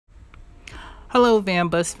Hello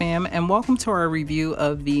Vanbus fam, and welcome to our review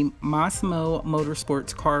of the Massimo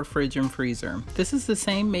Motorsports car fridge and freezer. This is the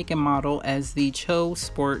same make and model as the CHO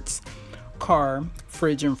Sports car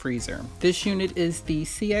fridge and freezer. This unit is the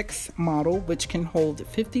CX model, which can hold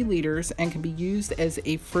 50 liters and can be used as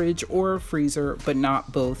a fridge or a freezer, but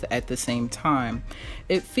not both at the same time.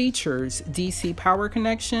 It features DC power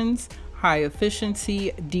connections, high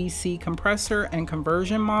efficiency DC compressor and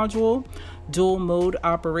conversion module, dual mode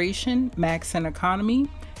operation, max and economy,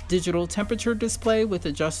 digital temperature display with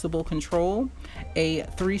adjustable control, a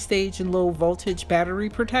 3-stage low voltage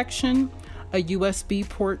battery protection, a USB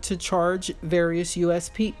port to charge various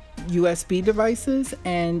USB devices,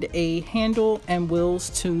 and a handle and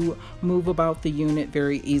wheels to move about the unit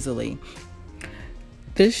very easily.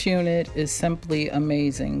 This unit is simply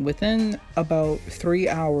amazing. Within about 3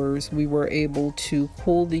 hours, we were able to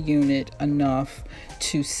cool the unit enough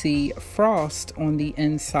to see frost on the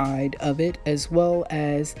inside of it, as well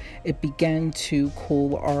as it began to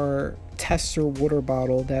cool our tester water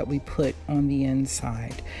bottle that we put on the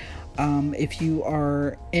inside. If you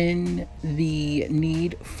are in the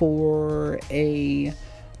need for a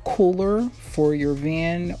cooler for your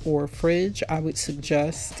van or fridge, I would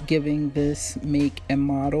suggest giving this make and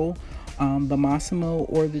model, the Massimo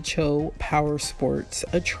or the CHO Power Sports,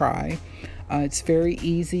 a try. It's very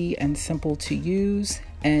easy and simple to use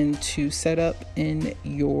and to set up in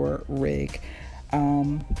your rig.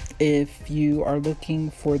 If you are looking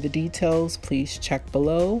for the details, please check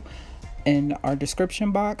below in our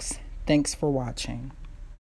description box. Thanks for watching.